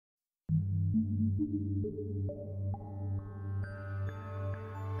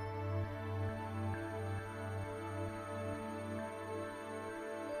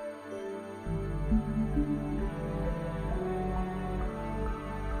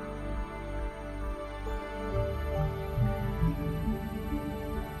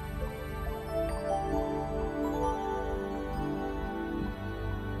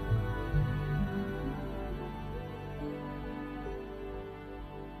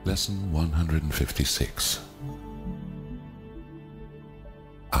Lesson 156.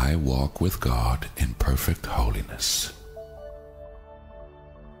 I walk with God in perfect holiness.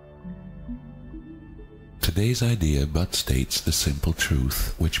 Today's idea but states the simple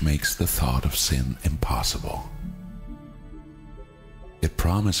truth which makes the thought of sin impossible. It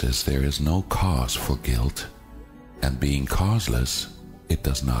promises there is no cause for guilt, and being causeless, it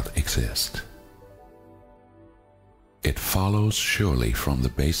does not exist. It follows surely from the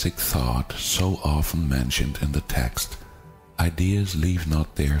basic thought so often mentioned in the text, ideas leave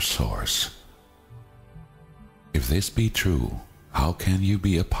not their source. If this be true, how can you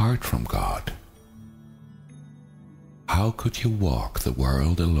be apart from God? How could you walk the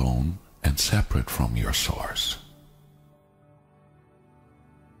world alone and separate from your source?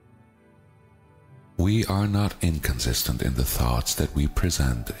 We are not inconsistent in the thoughts that we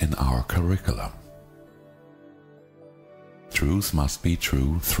present in our curriculum. Truth must be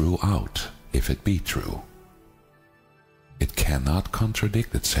true throughout, if it be true. It cannot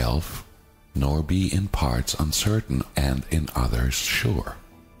contradict itself, nor be in parts uncertain and in others sure.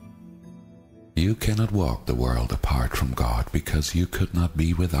 You cannot walk the world apart from God because you could not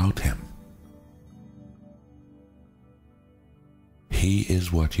be without Him. He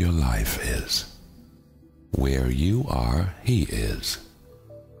is what your life is. Where you are, He is.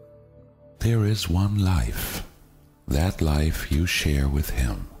 There is one life. That life you share with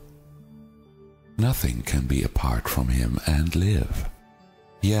Him. Nothing can be apart from Him and live.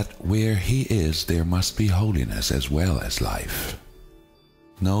 Yet where He is, there must be holiness as well as life.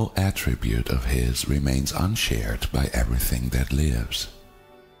 No attribute of His remains unshared by everything that lives.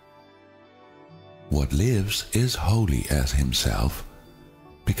 What lives is holy as Himself,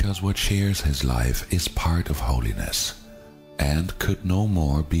 because what shares His life is part of holiness, and could no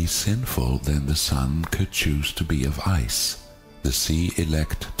more be sinful than the sun could choose to be of ice, the sea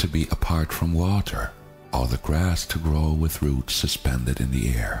elect to be apart from water, or the grass to grow with roots suspended in the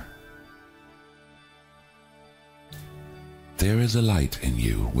air. There is a light in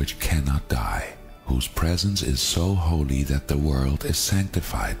you which cannot die, whose presence is so holy that the world is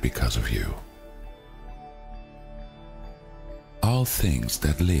sanctified because of you. All things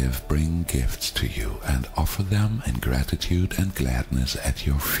that live bring gifts to you and offer them in gratitude and gladness at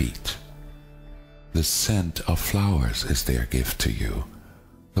your feet. The scent of flowers is their gift to you.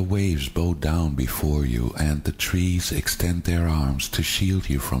 The waves bow down before you, and the trees extend their arms to shield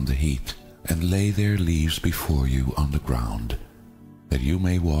you from the heat, and lay their leaves before you on the ground, that you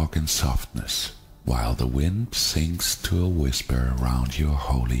may walk in softness, while the wind sinks to a whisper round your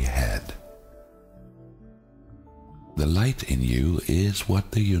holy head. The light in you is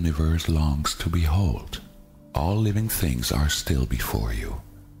what the universe longs to behold. All living things are still before you,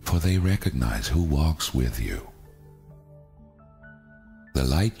 for they recognize who walks with you. The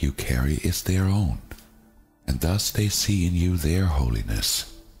light you carry is their own, and thus they see in you their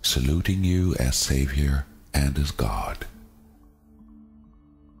holiness, saluting you as Savior and as God.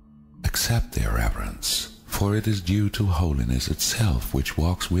 Accept their reverence, for it is due to holiness itself which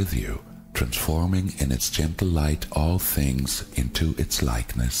walks with you, transforming in its gentle light all things into its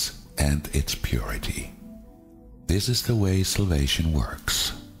likeness and its purity. This is the way salvation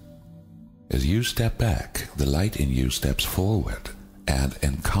works. As you step back, the light in you steps forward and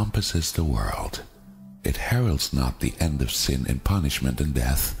encompasses the world. It heralds not the end of sin in punishment and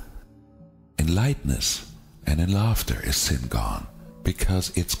death. In lightness and in laughter is sin gone,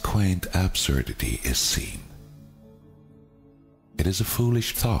 because its quaint absurdity is seen. It is a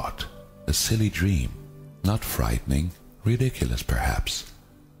foolish thought, a silly dream, not frightening, ridiculous perhaps.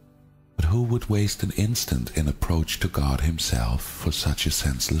 But who would waste an instant in approach to God Himself for such a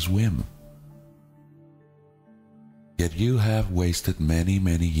senseless whim? Yet you have wasted many,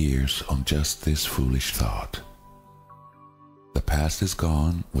 many years on just this foolish thought. The past is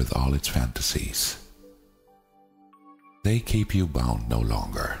gone with all its fantasies. They keep you bound no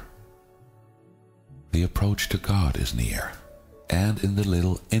longer. The approach to God is near, and in the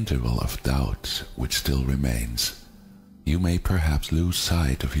little interval of doubt which still remains, you may perhaps lose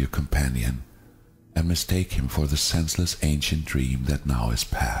sight of your companion and mistake him for the senseless ancient dream that now is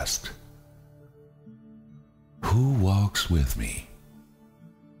past. Who walks with me?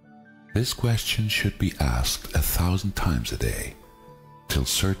 This question should be asked 1,000 times a day, till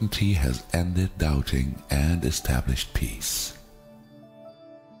certainty has ended doubting and established peace.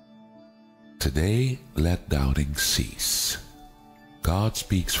 Today, let doubting cease. God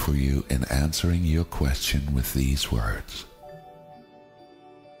speaks for you in answering your question with these words: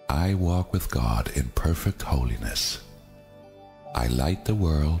 I walk with God in perfect holiness. I light the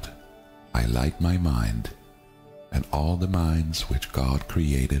world, I light my mind, and all the minds which God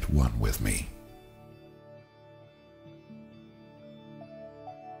created one with me.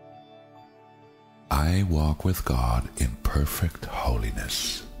 I walk with God in perfect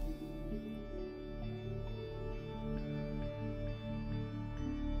holiness.